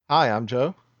Hi, I'm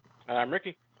Joe, And I'm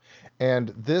Ricky. and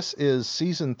this is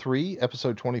season three,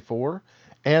 episode 24,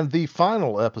 and the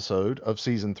final episode of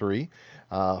season three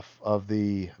of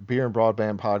the Beer and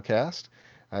Broadband podcast.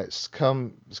 It's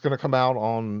going to come out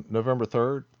on November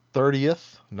 3rd,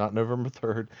 30th, not November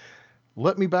 3rd.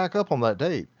 Let me back up on that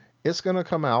date. It's going to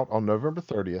come out on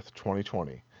November 30th,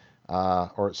 2020,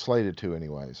 or it's slated to,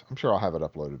 anyways. I'm sure I'll have it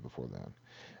uploaded before then.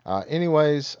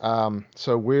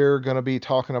 So we're going to be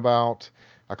talking about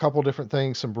a couple different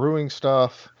things, some brewing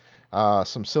stuff,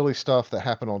 some silly stuff that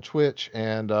happened on Twitch,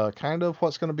 and kind of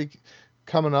what's going to be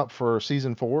coming up for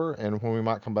season four and when we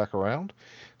might come back around.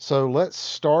 So let's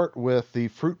start with the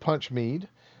fruit punch mead.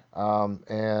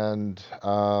 And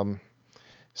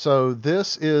So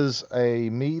this is a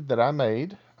mead that I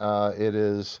made. It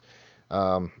is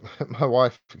my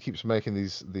wife keeps making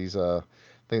these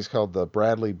things called the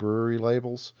Bradley Brewery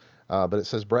labels, but it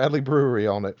says Bradley Brewery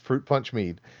on it. Fruit punch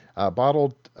mead,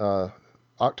 bottled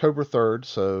October 3rd,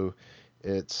 so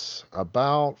it's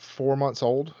about 4 months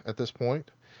old at this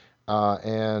point,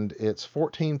 and it's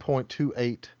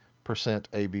 14.28%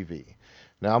 ABV.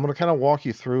 Now I'm going to kind of walk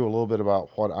you through a little bit about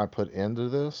what I put into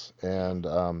this, Mhm.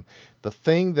 and the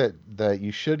thing that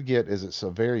you should get is it's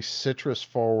a very citrus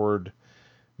forward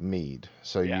mead.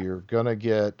 So Yeah. you're gonna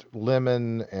get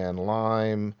lemon and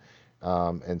lime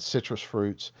and citrus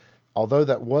fruits. Although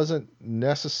that wasn't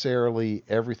necessarily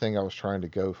everything I was trying to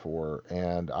go for,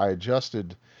 and I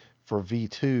adjusted for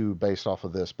V2 based off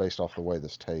of this, based off the way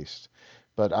this tastes.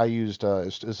 But I used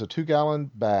it's a 2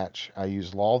 gallon batch. I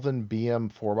used Malvin BM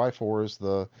 4x4 as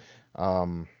the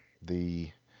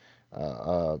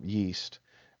yeast.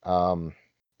 Um,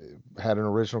 had an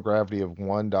original gravity of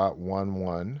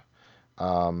 1.11.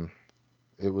 Um,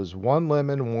 it was one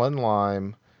lemon, one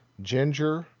lime,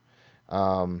 ginger,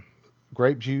 um,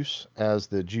 grape juice as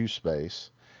the juice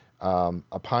base,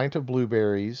 a pint of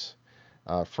blueberries,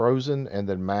 frozen and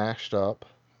then mashed up,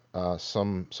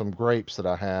 some grapes that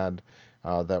I had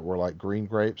that were like green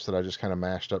grapes that I just kind of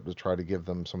mashed up to try to give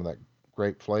them some of that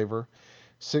grape flavor.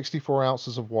 64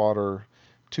 ounces of water,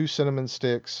 two cinnamon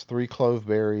sticks, three clove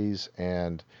berries,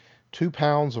 and 2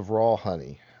 pounds of raw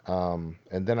honey.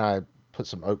 And then I put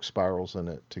some oak spirals in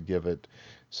it to give it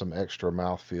some extra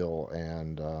mouthfeel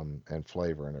and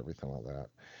flavor and everything like that.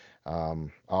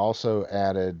 I also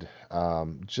added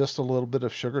just a little bit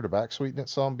of sugar to back sweeten it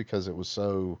some because it was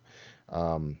so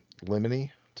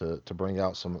lemony to bring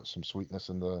out some sweetness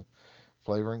in the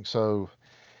flavoring. So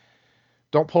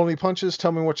don't pull any punches.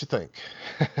 Tell me what you think.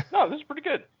 No, this is pretty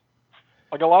good.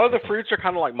 Like a lot of the Okay. fruits are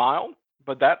kind of like mild,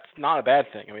 but that's not a bad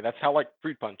thing. I mean, that's how like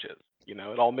fruit punch is.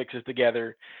 It all mixes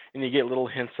together, and you get little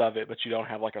hints of it, but you don't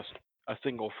have like a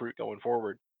single fruit going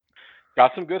forward.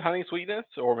 Got some good honey sweetness,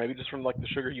 or maybe just from like the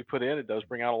sugar you put in, it does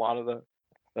bring out a lot of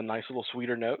the nice little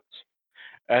sweeter notes.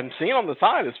 And seeing on the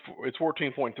side is it's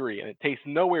 14.3, and it tastes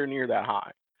nowhere near that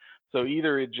high. So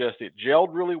either it gelled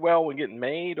really well when getting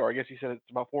made, or I guess you said it's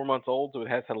about 4 months old, so it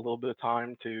has had a little bit of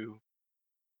time to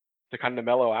kind of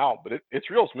mellow out. But it's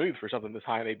real smooth for something this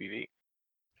high in ABV.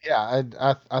 Yeah,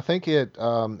 I think it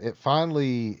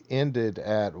finally ended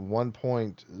at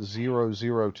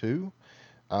 1.002,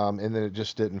 and then it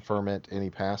just didn't ferment any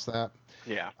past that.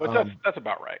 Yeah, but that's Um, that's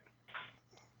about right.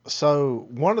 so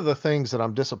one of the things that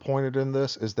I'm disappointed in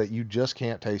this is that you just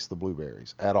can't taste the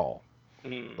blueberries at all.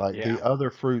 Like Yeah, the other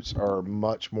fruits are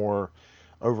much more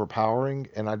overpowering,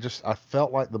 and I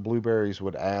felt like the blueberries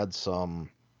would add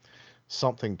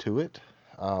something to it,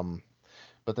 um,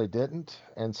 but they didn't.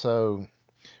 And so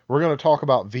we're going to talk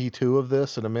about V2 of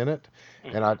this in a minute,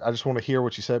 and hmm I just want to hear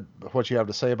what you have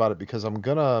to say about it because I'm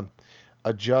gonna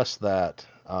adjust that.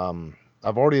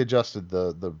 I've already adjusted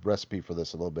the recipe for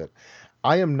this a little bit.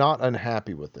 I am not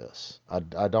unhappy with this.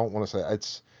 I don't want to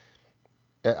say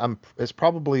it's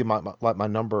probably like my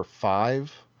number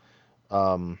five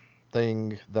um,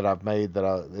 thing that I've made that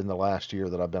I in the last year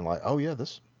that I've been like, oh yeah,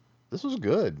 this was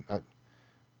good.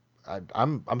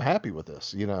 I'm happy with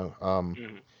this.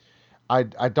 hmm I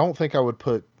don't think I would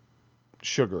put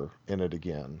sugar in it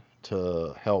again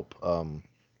to help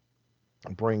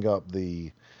bring up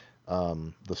the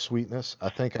sweetness. I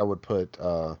think I would put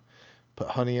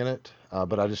honey in it,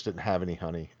 but I hmm just didn't have any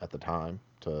honey at the time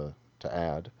to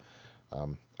add.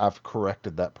 I've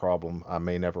corrected that problem. I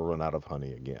may never run out of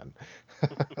honey again.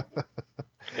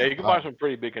 Yeah, you can uh, buy some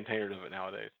pretty big containers of it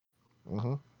nowadays.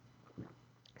 mhm.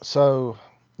 So,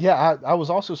 yeah, I was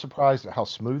also surprised at how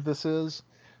smooth this is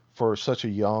for such a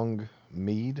young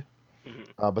mead.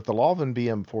 hmm But the Malvin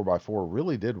BM 4x4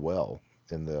 really did well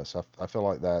in this. I feel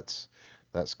like that's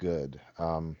good.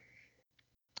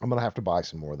 I'm gonna have to buy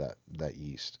some more of that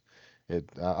yeast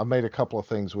I made a couple of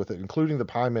things with it, including the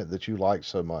pie mint that you like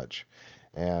so much,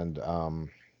 and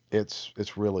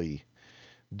it's really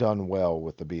done well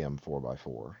with the BM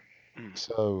 4x4. Mm.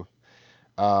 So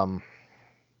um,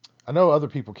 I know other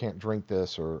people can't drink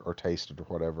this or taste it or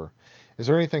whatever. Is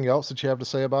there anything else that you have to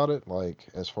say about it, like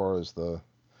as far as the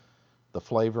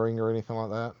flavoring or anything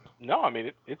like that? No, I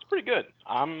mean it's pretty good.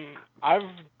 I've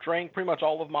drank pretty much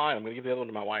all of mine. I'm gonna give the other one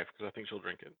to my wife because I think she'll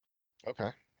drink it.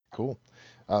 Okay, cool.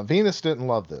 Venus didn't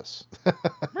love this.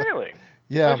 Really?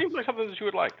 That Yeah, seems like something that she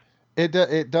would like.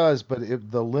 it does, but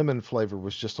the lemon flavor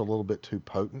was just a little bit too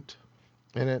potent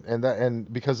in it,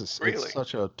 and because it's Really?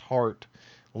 such a tart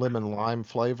lemon lime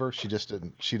flavor, she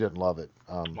didn't love it.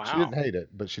 She Wow. didn't hate it,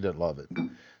 but she didn't love it.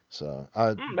 So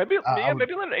Maybe I yeah, would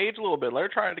maybe let it age a little bit. Let her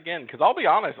try it again. Because I'll be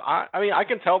honest, I mean I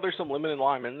can tell there's some lemon and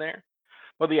lime in there,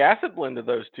 but the acid blend of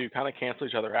those two kind of cancel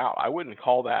each other out. I wouldn't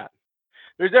call that.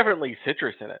 There's definitely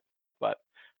citrus in it, but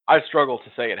I struggle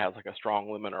to say it has like a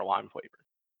strong lemon or lime flavor.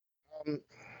 um,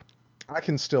 I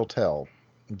can still tell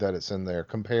that it's in there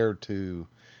compared to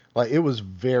like it was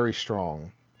very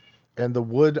strong, and the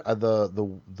wood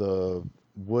the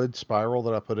wood spiral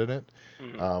that I put in it,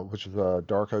 Hmm. which is a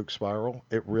dark oak spiral,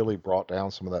 it really brought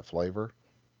down some of that flavor.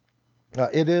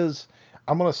 It is.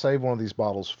 I'm gonna save one of these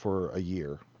bottles for a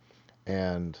year,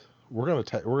 and we're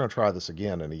gonna try this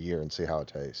again in a year and see how it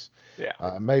tastes. Yeah.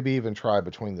 Maybe even try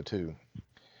between the two.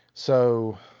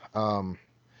 So, um,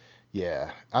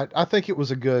 yeah, I think it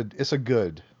was a good. It's a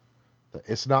good.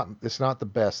 It's not the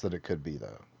best that it could be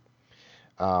though.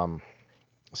 Um,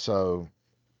 so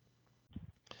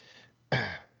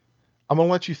I'm gonna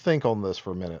let you think on this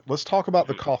for a minute. Let's talk about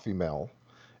the Hmm. coffee mill,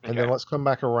 and then Okay. let's come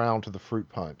back around to the fruit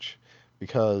punch,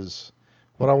 because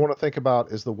what I want to think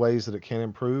about is the ways that it can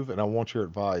improve, and I want your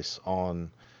advice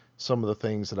on some of the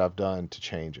things that I've done to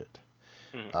change it.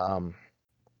 Hmm. Um,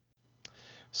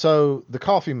 so the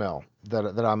coffee mill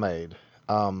that I made,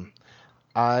 um,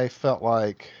 I felt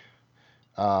like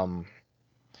um,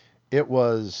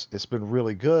 it's been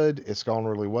really good. It's gone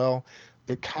really well.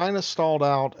 It kind of stalled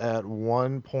out at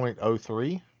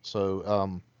 1.03.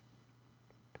 So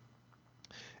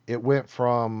it went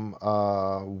from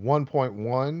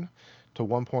 1.1 to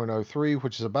 1.03,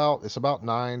 which is it's about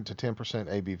 9 to 10%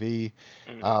 ABV.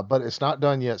 Hmm. But it's not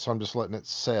done yet, so I'm just letting it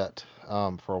set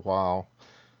for a while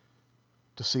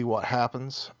to see what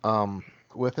happens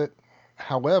with it.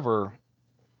 However,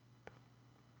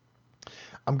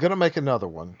 I'm going to make another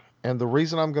one. And the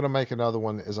reason I'm going to make another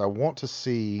one is I want to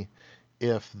see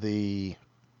if the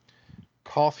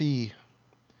coffee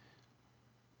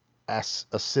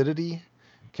acidity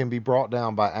can be brought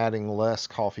down by adding less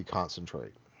coffee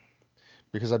concentrate.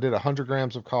 Because I did 100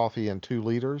 grams of coffee in 2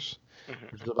 liters,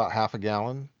 which is Hmm. about half a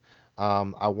gallon.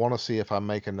 I want to see if I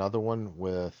make another one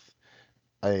with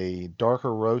a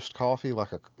darker roast coffee,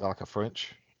 like a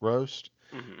French roast,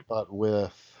 Hmm. but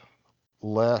with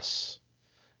less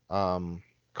um,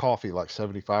 coffee, like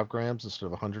 75 grams instead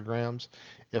of 100 grams.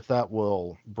 If that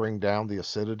will bring down the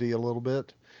acidity a little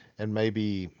bit, and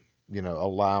maybe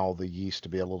allow the yeast to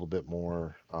be a little bit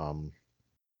more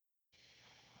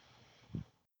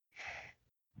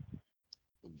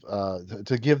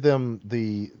to give them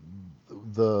the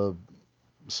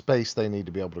space they need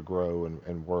to be able to grow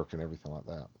and work and everything like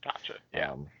that. Gotcha.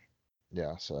 Yeah. Um,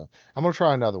 yeah, so I'm gonna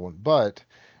try another one, but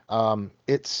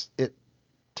it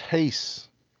tastes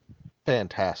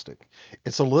fantastic.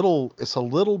 It's a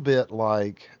little bit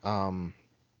like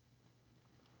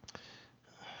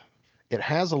it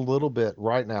has a little bit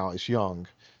right now. It's young,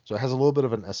 so it has a little bit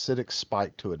of an acidic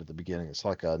spike to it at the beginning. It's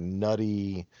like a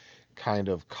nutty kind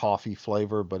of coffee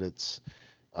flavor, but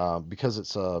because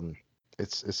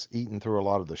it's eaten through a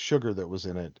lot of the sugar that was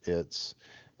in it. It's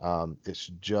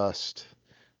just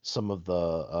some of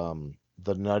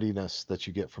the nuttiness that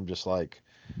you get from just like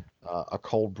a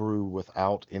cold brew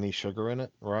without any sugar in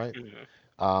it, right? Hmm.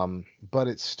 But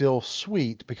it's still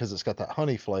sweet because it's got that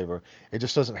honey flavor. It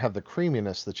just doesn't have the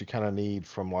creaminess that you kind of need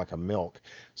from like a milk.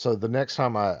 So the next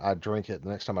time I drink it, the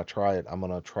next time I try it, I'm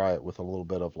gonna try it with a little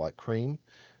bit of like cream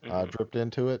Hmm. dripped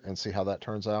into it and see how that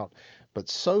turns out. But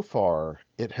so far,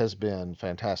 it has been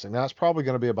fantastic. Now it's probably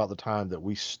going to be about the time that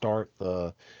we start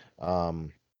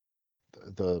um,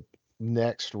 the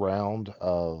next round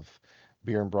of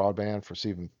beer and broadband for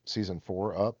season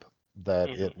 4 up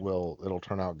that Hmm. it'll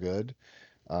turn out good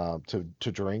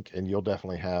to drink, and you'll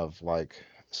definitely have like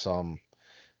some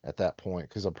at that point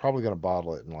because I'm probably going to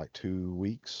bottle it in like 2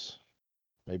 weeks,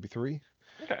 maybe three.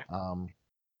 Okay. Um,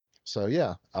 so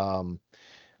yeah,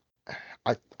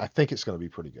 I think it's going to be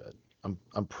pretty good.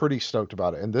 I'm pretty stoked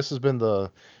about it, and this has been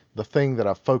the thing that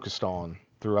I've focused on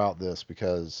throughout this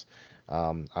because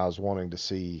I was wanting to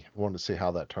see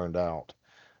how that turned out.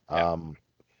 Yeah, Um,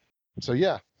 so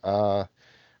yeah, I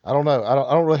don't know. I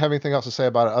don't really have anything else to say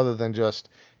about it other than just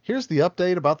here's the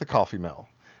update about the coffee mill.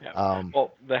 yeah. Um,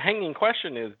 Well, the hanging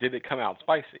question is, did it come out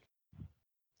spicy?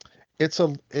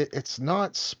 it's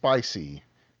not spicy.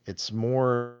 It's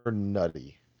more nutty.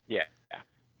 Yeah,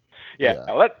 yeah. Yeah.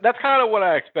 That's kind of what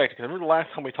I expected. Because I remember the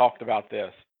last time we talked about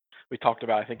this, we talked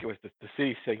about, I think it was the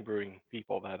City Sink Brewing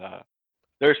people that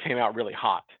theirs came out really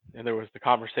hot, and there was the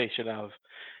conversation of,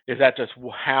 is that just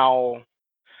how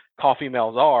coffee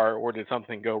mills are, or did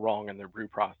something go wrong in their brew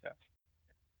process?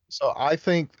 So I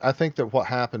think that what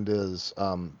happened is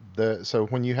the so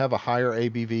when you have a higher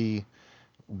ABV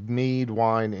mead,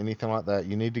 wine, anything like that,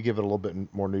 you need to give it a little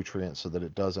bit more nutrients so that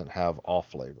it doesn't have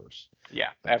off flavors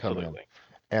Yeah, that come in. absolutely.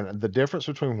 And the difference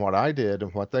between what I did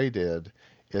and what they did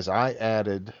is I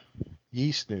added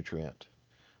yeast nutrient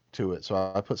to it. So I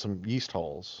put some yeast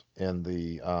hulls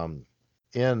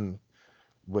in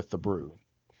with the brew.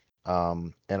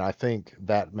 And I think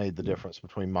that made the difference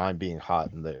between mine being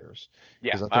hot and theirs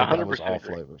Yeah, because I I think that was 100% all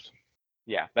agree. flavors.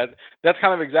 Yeah, that's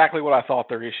kind of exactly what I thought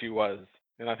their issue was,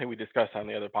 and I think we discussed on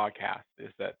the other podcast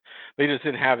is that they just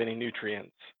didn't have any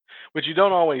nutrients, which you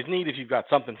don't always need if you've got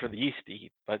something for the yeast to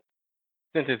eat. But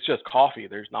since it's just coffee,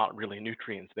 there's not really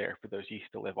nutrients there for those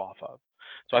yeast to live off of.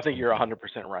 So I think you're Yeah.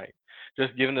 100% right.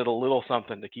 Just giving it a little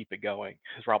something to keep it going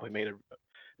has probably made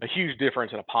a huge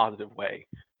difference in a positive way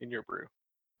in your brew.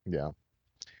 Yeah.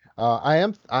 I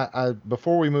am.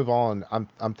 Before we move on,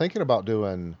 I'm thinking about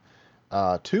doing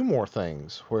two more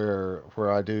things where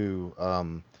I do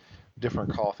different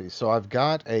coffees. So I've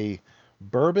got a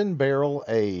bourbon barrel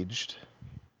aged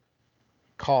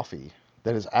coffee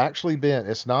that has actually been.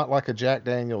 It's not like a Jack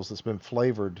Daniel's that's been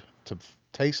flavored to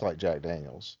taste like Jack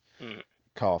Daniel's Mm,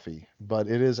 coffee, but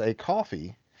it is a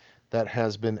coffee that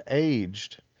has been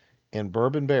aged in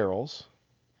bourbon barrels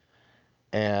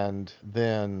and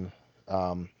then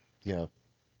um, you know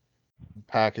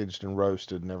packaged and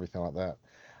roasted and everything like that.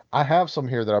 I have some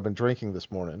here that I've been drinking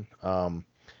this morning,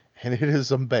 and it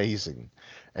is amazing.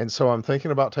 And so I'm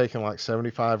thinking about taking like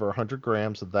 75 or 100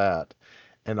 grams of that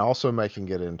and also making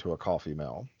it into a coffee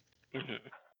mill.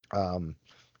 hmm. Um,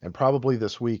 and probably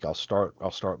this week I'll start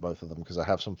both of them because I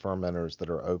have some fermenters that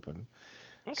are open.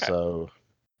 Okay. So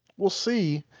we'll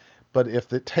see. But if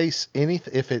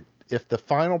the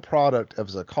final product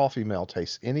of a coffee mill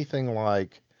tastes anything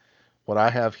like what I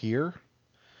have here,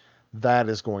 that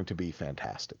is going to be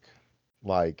fantastic.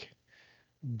 Like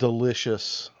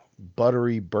delicious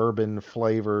buttery bourbon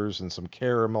flavors and some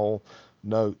caramel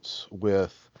notes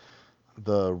with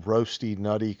the roasty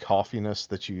nutty coffeeness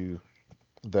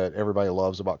that everybody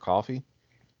loves about coffee.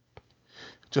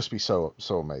 Just be so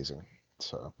amazing.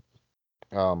 So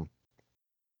um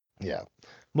yeah, I'm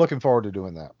looking forward to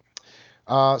doing that.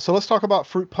 So let's talk about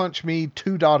Fruit Punch Me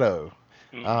 2.0,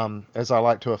 Hmm. as I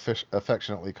like to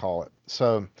affectionately call it.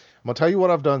 So I'm gonna tell you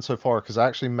what I've done so far because I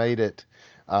actually made it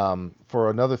for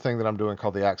another thing that I'm doing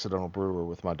called the Accidental Brewer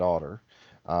with my daughter.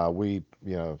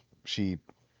 She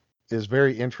is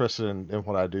very interested in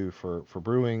what I do for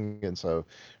brewing, and so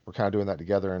we're kind of doing that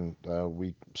together. And we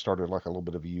started like a little bit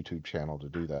of a YouTube channel to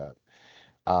do that.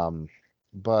 Um,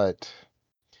 but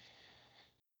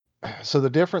So the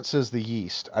difference is the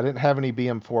yeast. I didn't have any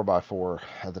BM 4x4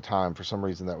 at the time. For some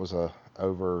reason, that was a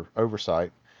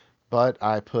oversight. But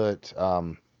I put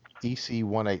EC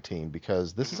 118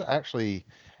 because this is Hmm. actually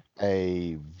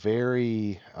a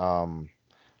very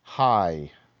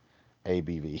high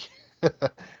ABV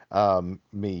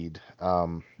mead.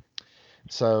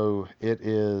 So it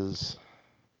is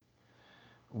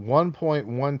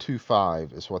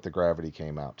 1.125 is what the gravity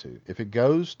came out to. If it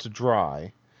goes to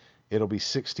dry, it'll be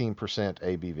 16%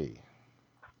 ABV.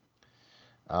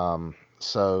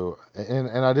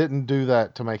 And I didn't do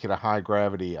that to make it a high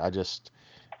gravity.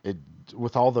 It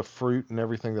with all the fruit and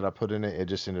everything that I put in it, it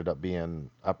just ended up being.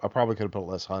 I probably could have put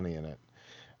less honey in it,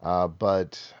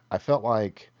 but I felt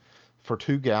like for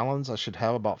 2 gallons I should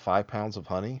have about 5 pounds of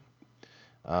honey.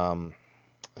 Um,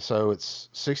 so it's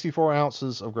 64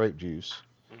 ounces of grape juice,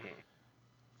 Hmm.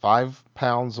 5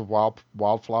 pounds of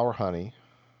wildflower honey,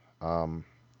 um,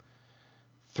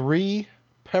 3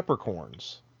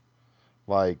 peppercorns,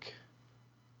 like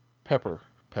pepper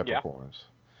Yeah. peppercorns,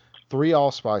 3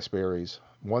 allspice berries,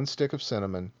 1 stick of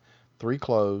cinnamon, 3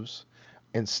 cloves.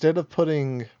 Instead of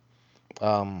putting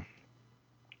um,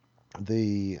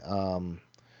 the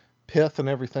pith and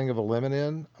everything of a lemon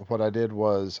in, what I did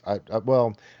was I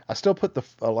still put the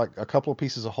like a couple of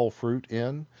pieces of whole fruit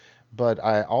in, but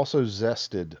I also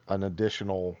zested an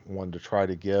additional one to try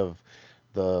to give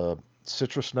the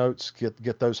citrus notes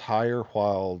get those higher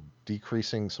while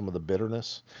decreasing some of the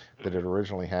bitterness that Mhm. it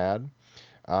originally had.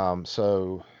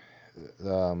 So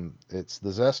it's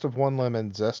the zest of one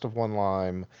lemon, zest of one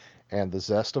lime, and the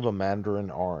zest of a mandarin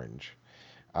orange.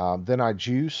 Then I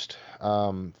juiced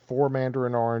four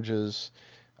mandarin oranges,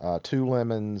 two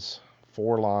lemons,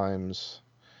 four limes,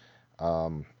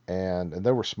 and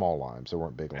they were small limes. They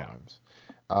weren't big Yeah. limes.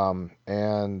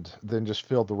 And then just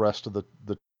filled the rest of the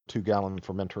 2 gallon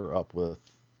fermenter up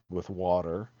with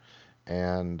water,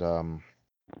 and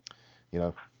you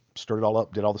know, stirred it all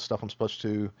up, did all the stuff I'm supposed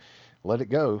to, let it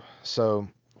go. So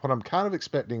what I'm kind of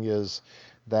expecting is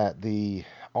that the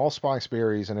allspice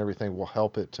berries and everything will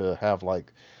help it to have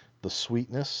like the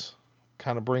sweetness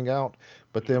kind of bring out,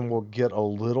 but Mhm. then we'll get a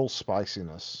little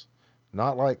spiciness,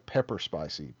 not like pepper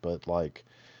spicy, but like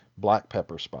black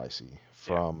pepper spicy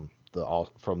Yeah. from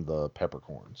the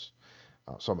peppercorns.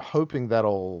 So I'm hoping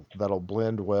that'll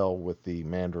blend well with the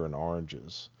mandarin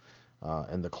oranges,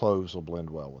 and the cloves will blend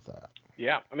well with that.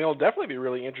 Yeah. I mean, it'll definitely be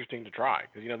really interesting to try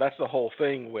because that's the whole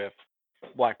thing with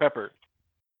black pepper.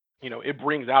 It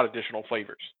brings out additional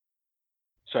flavors.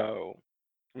 So,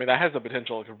 I mean, that has the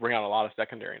potential to bring out a lot of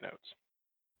secondary notes.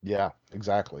 Yeah,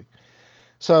 exactly.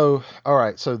 So, all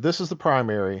right. So this is the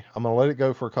primary. I'm gonna let it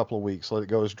go for a couple of weeks. Let it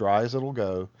go as dry as it'll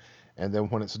go, and then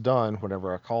when it's done,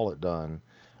 whenever I call it done,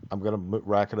 I'm gonna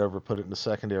rack it over, put it into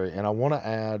secondary, and I want to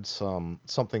add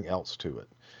something else to it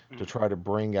to Mhm. try to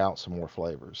bring out some more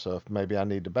flavors. So if maybe I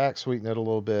need to back sweeten it a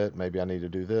little bit, maybe I need to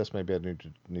do this, maybe I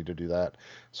need to do that.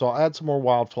 So I'll add some more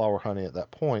wildflower honey at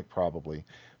that point probably.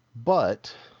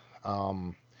 But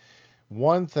um,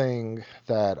 one thing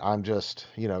that I'm just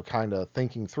kind of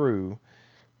thinking through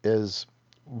is,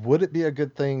 would it be a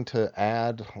good thing to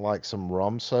add like some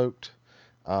rum soaked,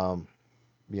 um,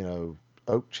 you know,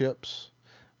 oak chips,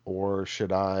 or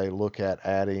should I look at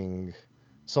adding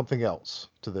something else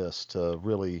to this to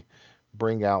really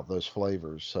bring out those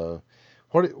flavors? So,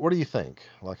 what do you think?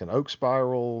 Like an oak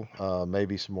spiral,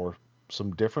 maybe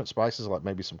some different spices, like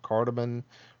maybe some cardamom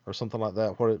or something like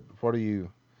that. What do you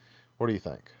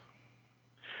think?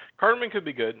 Cardamom could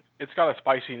be good. It's got a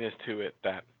spiciness to it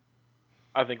that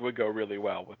I think would go really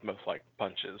well with most like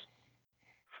punches.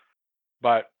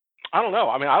 But I don't know.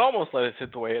 I mean, I'd almost let it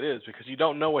sit the way it is because you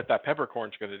don't know what that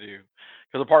peppercorn's going to do.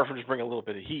 Because apart from just bring a little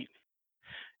bit of heat,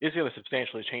 it's going to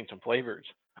substantially change some flavors.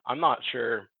 I'm not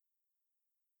sure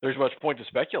there's much point to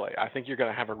speculate. I think you're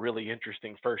going to have a really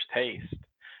interesting first taste,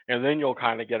 and then you'll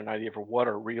kind of get an idea for what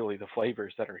are really the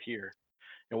flavors that are here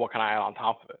and what can I add on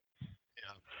top of it.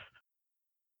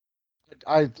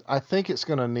 I think it's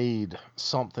going to need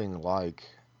something like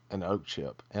an oak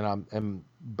chip, and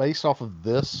based off of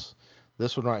this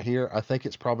one right here, I think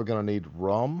it's probably going to need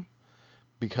rum,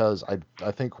 because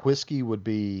I think whiskey will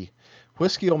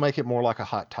make it more like a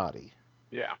hot toddy,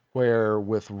 Yeah. where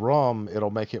with rum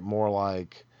it'll make it more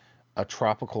like a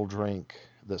tropical drink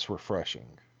that's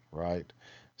refreshing, right?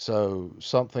 So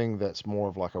something that's more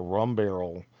of like a rum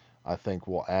barrel, I think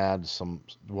will add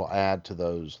to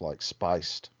those like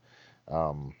spiced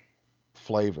um,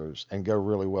 flavors and go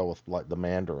really well with like the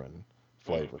mandarin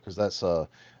Hmm. flavor, because that's a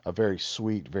very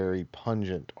sweet, very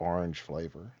pungent orange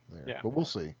flavor there. Yeah. But we'll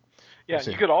see. We'll Yeah.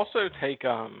 see You how. could also take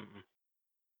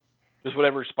just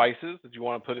whatever spices that you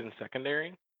want to put in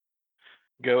secondary.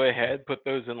 Go ahead, put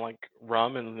those in like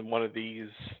rum and then one of these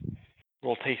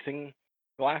little tasting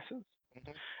glasses,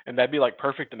 Mhm. and that'd be like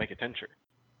perfect to make a tincture.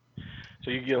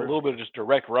 So you get a True. little bit of just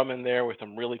direct rum in there with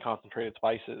some really concentrated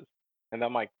spices, and that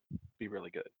might be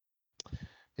really good.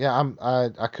 Yeah,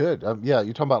 I could. Yeah,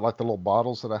 you're talking about like the little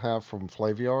bottles that I have from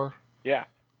Flaviar. Yeah,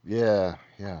 Yeah,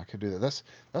 I could do that.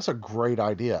 That's a great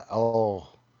idea. Oh,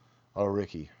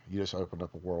 Ricky, you just opened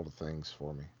up a world of things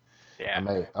for me. I yeah,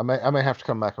 may, I may, I may have to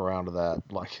come back around to that,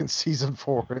 like in season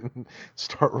 4, and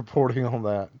start reporting on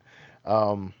that.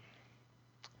 Um,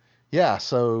 yeah,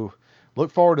 so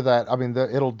look forward to that. I mean,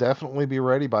 it'll definitely be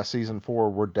ready by season 4.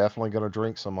 We're definitely going to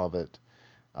drink some of it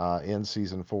in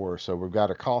season 4. So we've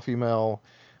got a coffee mill.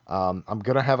 I'm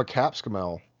going to have a capsicum,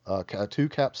 two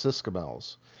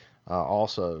capsicumels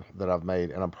also that I've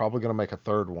made, and I'm probably going to make a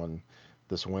third one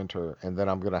this winter. And then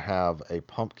I'm going to have a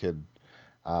pumpkin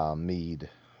mead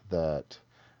that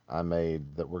I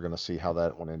made that we're going to see how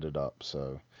that one ended up.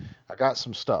 So I got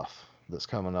some stuff that's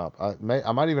coming up. I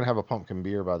might even have a pumpkin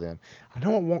beer by then. I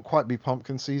know it won't quite be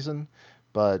pumpkin season,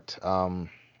 but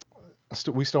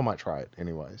we still might try it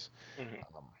anyways. hmm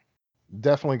Um,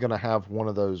 Definitely going to have one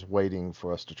of those waiting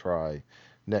for us to try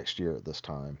next year at this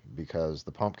time, because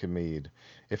the pumpkin mead,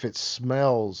 if it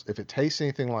tastes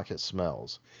anything like it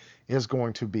smells, is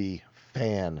going to be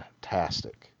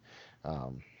fantastic.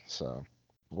 So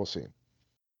we'll see.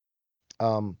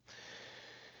 Um,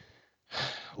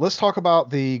 let's talk about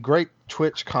the great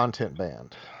Twitch content ban.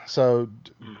 So,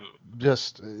 Mhm.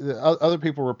 just other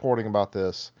people reporting about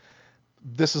this.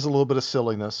 This is a little bit of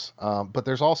silliness, but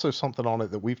there's also something on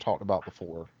it that we've talked about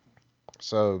before.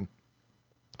 So,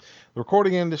 the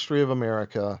recording industry of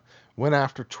America went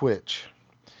after Twitch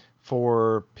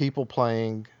for people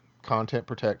playing content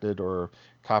protected or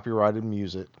copyrighted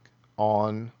music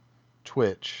on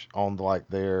Twitch on like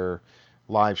their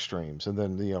live streams, and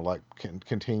then like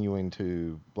continuing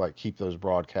to like keep those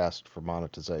broadcast for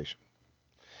monetization.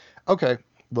 Okay,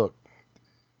 look,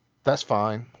 that's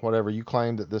fine. Whatever you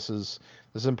claim that this is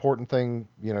an important thing,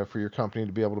 for your company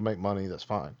to be able to make money. That's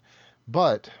fine.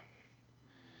 But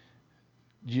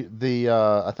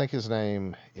I think his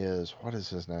name is, what is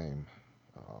his name?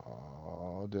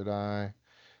 Oh, did I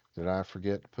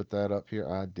forget to put that up here?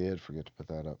 I did forget to put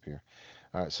that up here.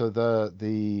 All right, so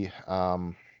the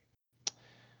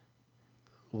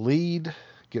lead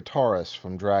guitarist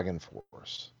from Dragon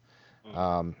Force, Mhm.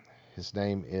 um, his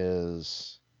name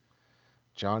is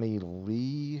Johnny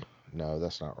Lee. No,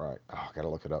 that's not right. Oh, I gotta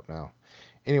look it up now.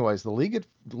 Anyways, the lead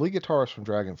guitarist from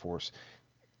Dragon Force.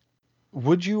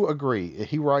 Would you agree?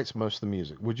 He writes most of the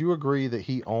music. Would you agree that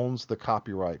he owns the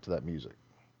copyright to that music?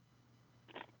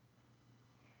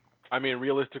 I mean,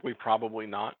 realistically, probably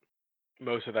not.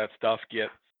 Most of that stuff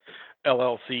gets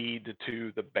LLC'd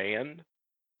to the band,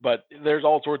 but there's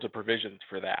all sorts of provisions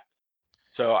for that.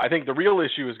 So I think the real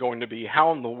issue is going to be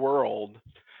how in the world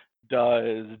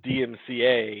does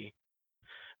DMCA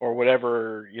or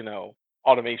whatever,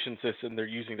 automation system they're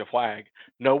using to flag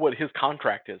know what his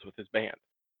contract is with his band,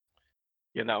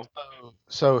 you know?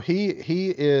 So he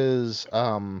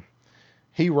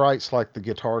writes like the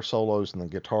guitar solos and the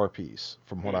guitar piece,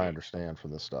 from what I Mhm. understand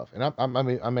from this stuff. And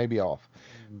I may be off,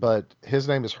 but his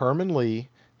name is Herman Lee.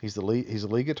 He's a lead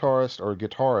guitarist or a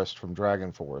guitarist from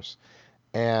Dragon Force,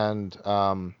 and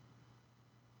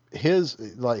his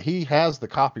like he has the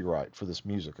copyright for this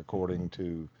music according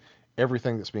to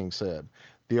everything that's being said.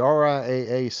 The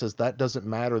RIAA says that doesn't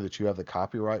matter that you have the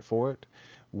copyright for it.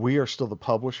 We are still the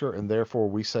publisher, and therefore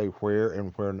we say where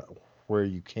and where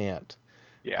you can't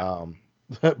Yeah. um,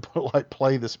 like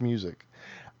play this music,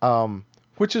 um,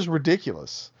 which is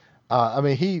ridiculous. I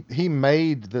mean, he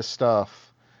made this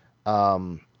stuff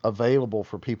available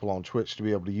for people on Twitch to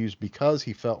be able to use because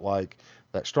he felt like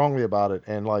that strongly about it,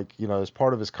 and like as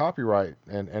part of his copyright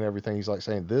and everything, he's like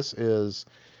saying this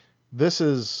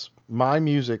is my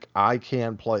music. I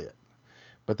can play it,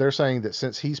 but they're saying that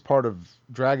since he's part of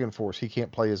Dragon Force, he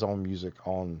can't play his own music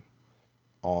on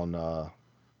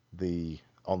the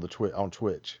on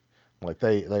Twitch. Like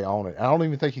they own it. I don't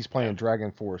even think he's Okay. playing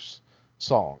Dragon Force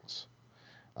songs,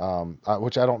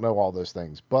 which I don't know all those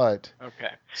things, but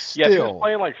Okay. Yeah, if he was still,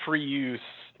 playing like free use,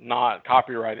 not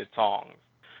copyrighted songs,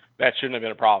 that shouldn't have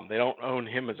been a problem. They don't own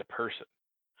him as a person.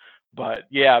 But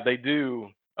yeah, they do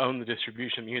own the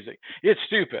distribution of music. It's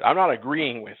stupid. I'm not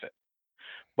agreeing with it.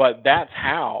 But that's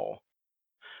how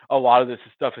a lot of this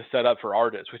stuff is set up for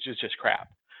artists, which is just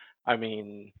crap. I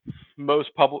mean, most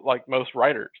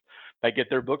writers that get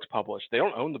their books published, they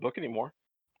don't own the book anymore.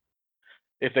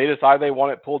 If they decide they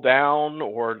want it pulled down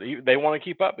or they want to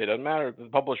keep up, it doesn't matter. The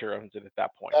publisher owns it at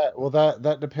that point.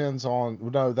 that depends on,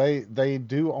 no, they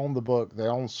do own the book. They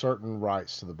own certain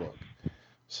rights to the book.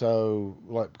 So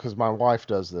like, because my wife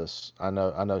does this, I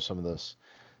know some of this.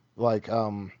 Like,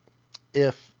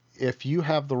 if you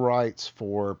have the rights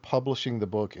for publishing the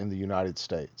book in the United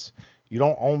States, you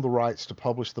don't own the rights to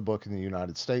publish the book in the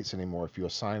United States anymore if you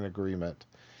assign an agreement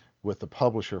with the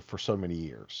publisher for so many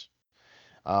years.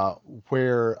 Uh,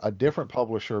 where a different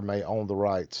publisher may own the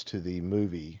rights to the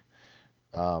movie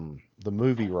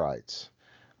rights.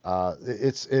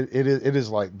 It is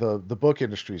like the book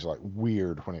industry is like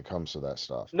weird when it comes to that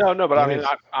stuff, No, no, but I and mean, it's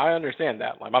I understand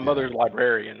that. Like my yeah. mother's a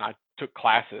librarian. I took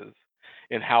classes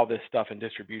in how this stuff and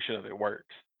distribution of it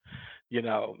works.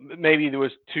 Maybe there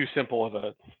was too simple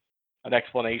of an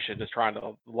explanation, just trying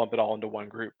to lump it all into one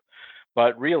group.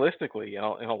 But realistically, in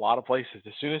a lot of places,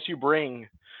 as soon as you bring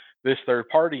this third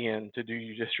party in to do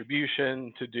your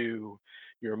distribution, to do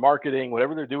your marketing,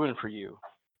 whatever they're doing for you,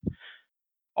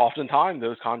 oftentimes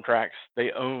those contracts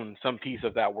they own some piece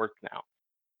of that work now,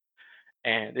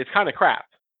 and it's kind of crap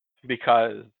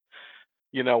because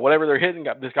whatever they're hitting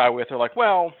up this guy with, they're like,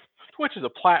 well, Twitch is a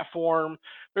platform.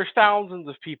 There's thousands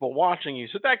of people watching you,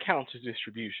 so that counts as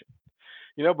distribution.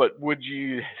 But would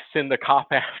you send the cop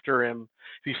after him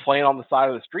if he's playing on the side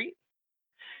of the street?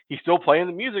 He's still playing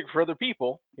the music for other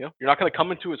people. You're not going to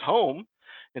come into his home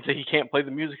and say he can't play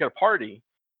the music at a party.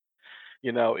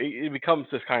 It becomes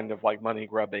this kind of like money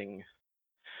grubbing.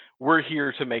 We're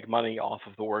here to make money off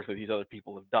of the work that these other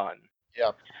people have done.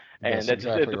 Yep. And That's that just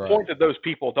at exactly the right. point that those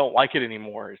people don't like it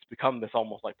anymore, it's become this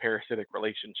almost like parasitic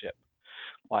relationship.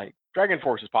 Like Dragon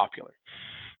Force is popular.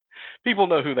 People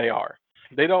know who they are.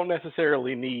 They don't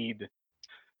necessarily need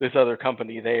this other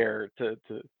company there to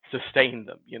sustain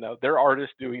them. You know, they're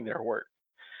artists doing their work,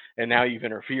 and now you've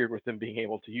interfered with them being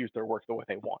able to use their work the way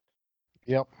they want.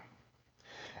 Yep.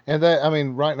 And I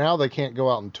mean, right now they can't go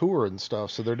out and tour and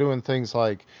stuff, so they're doing things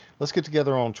like let's get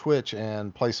together on Twitch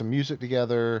and play some music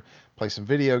together, play some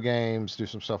video games, do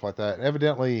some stuff like that. And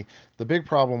evidently, the big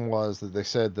problem was that they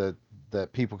said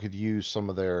that people could use some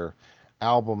of their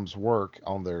albums' work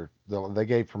on they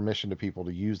gave permission to people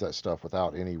to use that stuff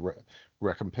without any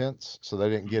recompense, so they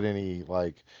didn't get Mm. any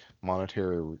like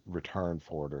monetary return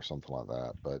for it or something like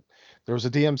that. But there was a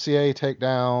DMCA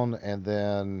takedown, and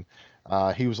then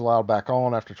he was allowed back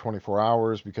on after 24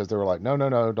 hours because they were like, no, no,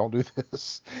 no, don't do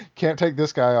this. Can't take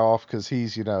this guy off because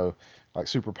he's, like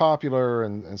super popular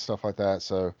and stuff like that.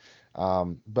 So,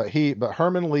 but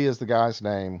Herman Lee is the guy's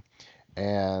name.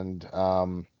 And,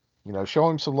 show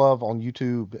him some love on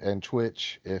YouTube and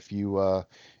Twitch if you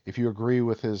agree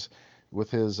with his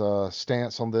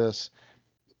stance on this.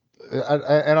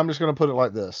 And I'm just going to put it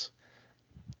like this.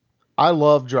 I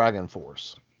love Dragon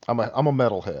Force. I'm a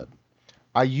metalhead.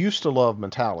 I used to love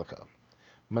Metallica.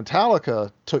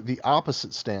 Metallica took the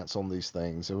opposite stance on these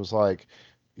things. It was like,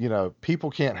 people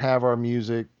can't have our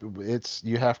music. It's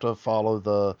you have to follow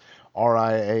the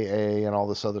RIAA and all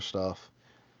this other stuff.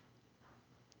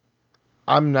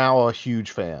 I'm now a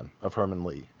huge fan of Herman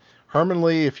Lee. Herman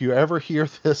Lee, if you ever hear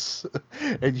this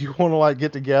and you want to like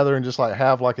get together and just like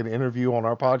have like an interview on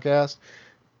our podcast,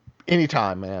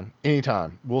 anytime, man.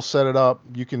 Anytime. We'll set it up.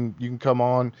 You can come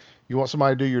on. You want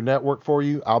somebody to do your network for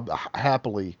you? I'll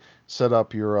happily set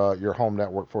up your home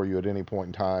network for you at any point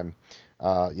in time.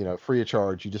 Free of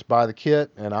charge. You just buy the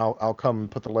kit, and I'll come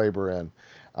and put the labor in.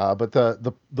 But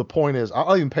the point is,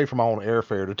 I'll even pay for my own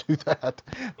airfare to do that.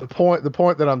 The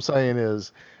point that I'm saying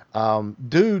is,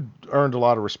 dude earned a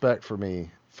lot of respect for me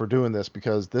for doing this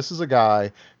because this is a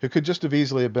guy who could just have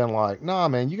easily have been like, nah,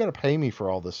 man, you got to pay me for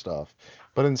all this stuff.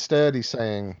 But instead, he's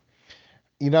saying,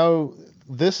 you know,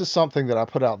 this is something that I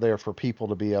put out there for people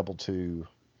to be able to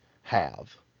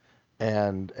have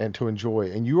and to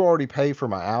enjoy. And you already pay for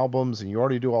my albums and you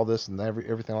already do all this and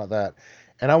everything like that.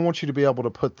 And I want you to be able to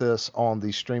put this on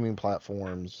these streaming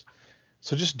platforms,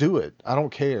 so just do it. I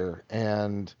don't care.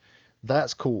 And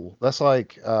that's cool. That's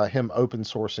like him open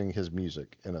sourcing his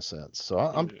music in a sense. So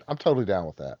Mhm. I'm totally down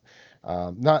with that.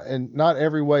 Not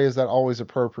every way is that always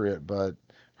appropriate, but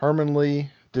Herman Lee,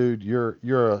 dude, you're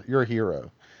a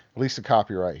hero, at least a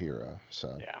copyright hero.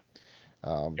 So Yeah.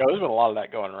 um, Yeah, there's been a lot of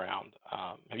that going around.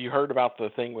 Have you heard about the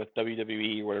thing with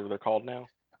WWE or whatever they're called now?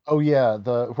 oh yeah,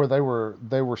 the where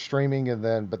they were streaming and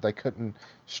then but they couldn't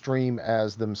stream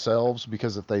as themselves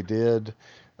because if they did,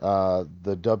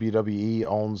 the WWE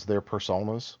owns their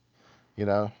personas. You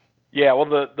know. Yeah, well,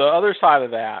 the other side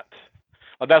of that,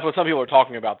 that's what some people are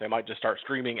talking about. They might just start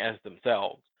streaming as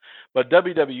themselves. But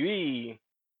WWE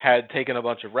had taken a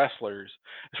bunch of wrestlers,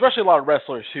 especially a lot of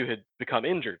wrestlers who had become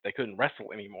injured. They couldn't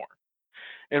wrestle anymore,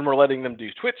 and were letting them do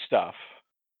Twitch stuff.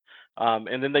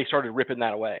 And then they started ripping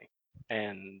that away.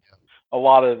 And a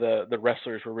lot of the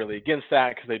wrestlers were really against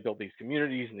that because they built these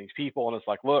communities and these people. And it's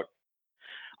like, look,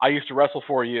 I used to wrestle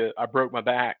for you. I broke my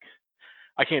back.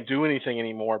 I can't do anything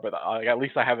anymore, but at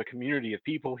least I have a community of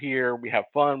people here. We have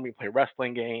fun. We play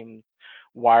wrestling games.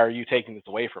 Why are you taking this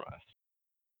away from us?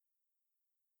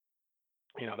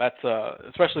 You know, that's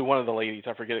especially one of the ladies.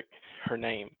 I forget her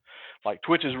name. Like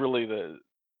Twitch is really the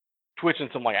Twitch and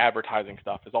some like advertising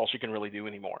stuff is all she can really do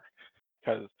anymore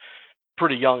because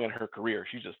pretty young in her career,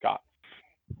 she just got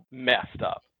messed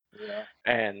up. Yeah.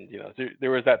 And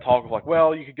there was that talk of like,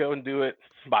 well, you could go and do it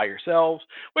by yourselves,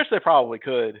 which they probably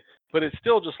could, but it's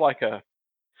still just like a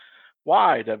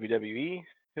why WWE?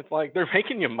 It's like they're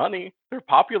making you money. They're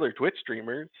popular Twitch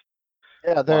streamers.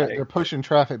 Yeah, they're Like, pushing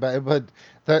traffic back, but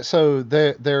there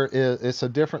is it's a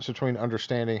difference between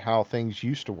understanding how things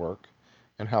used to work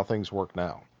and how things work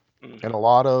now. And hmm a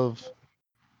lot of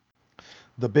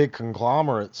the big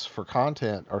conglomerates for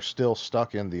content are still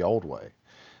stuck in the old way.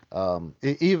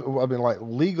 Even I mean, like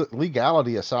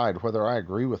legality aside, whether I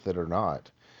agree with it or not,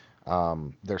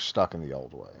 they're stuck in the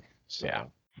old way. yeah,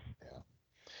 So yeah,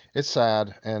 it's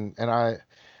sad, and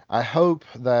I hope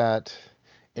that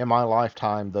in my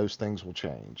lifetime those things will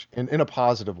change in a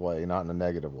positive way, not in a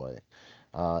negative way,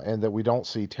 and that we don't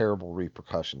see terrible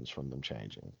repercussions from them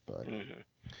changing. But hmm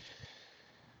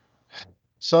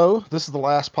so this is the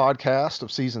last podcast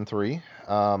of season three.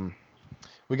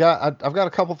 I've got a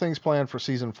couple things planned for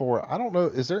season four. I don't know.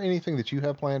 Is there anything that you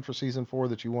have planned for season four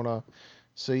that you want to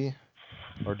see?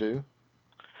 or do?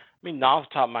 I mean, not off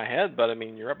the top of my head, but I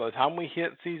mean, you're right. By the time we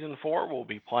hit season four, we'll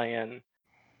be playing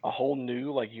a whole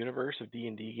new like universe of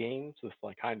D&D games with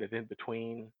like kind of in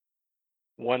between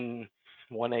one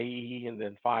one AE and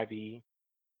then 5E.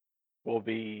 Will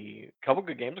be a couple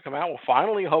good games to come out. We'll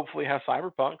finally, hopefully, have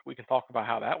Cyberpunk. We can talk about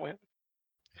how that went.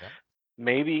 Yeah.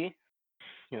 Maybe,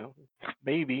 you know,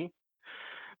 maybe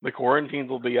the quarantines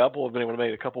will be up. We'll have been able to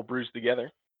make a couple brews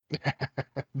together.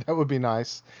 That would be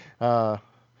nice. Uh,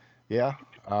 yeah.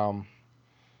 Um,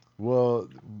 well,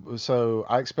 so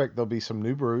I expect there'll be some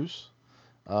new brews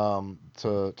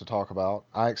to talk about.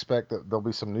 I expect that there'll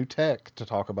be some new tech to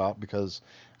talk about because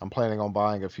I'm planning on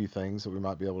buying a few things that we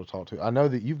might be able to talk to. I know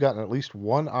that you've gotten at least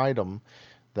one item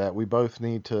that we both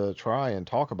need to try and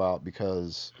talk about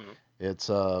because Mhm. it's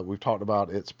we've talked about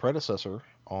its predecessor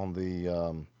on the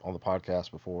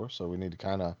podcast before, so we need to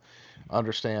kind of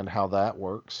understand how that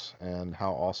works and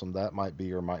how awesome that might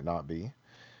be or might not be.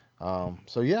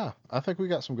 So yeah, I think we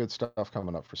got some good stuff coming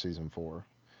up for season four.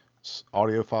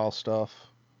 Audiophile stuff,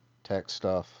 tech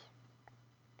stuff,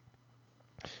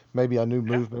 maybe a new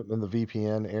Yeah, movement in the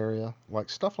VPN area, like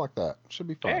stuff like that. Should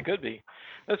be yeah, it fun. could be.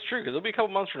 That's true because it'll be a couple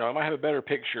months from now. I might have a better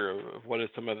picture of what is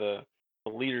some of the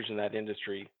leaders in that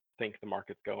industry think the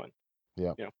market's going.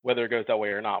 Yeah. Whether it goes that way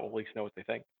or not, we'll at least know what they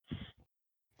think.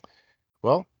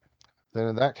 Well, then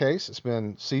in that case, it's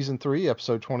been season three,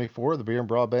 episode 24 of the Beer and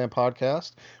Broadband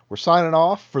podcast. We're signing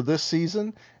off for this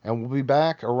season, and we'll be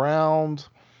back around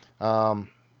um,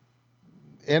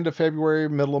 end of February,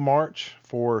 middle of March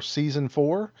for season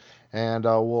four, and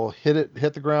we'll hit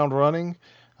the ground running.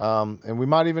 And we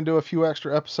might even do a few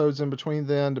extra episodes in between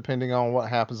then, depending on what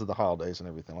happens at the holidays and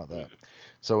everything like that. Mhm.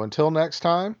 So until next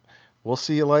time, we'll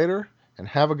see you later, and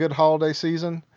have a good holiday season.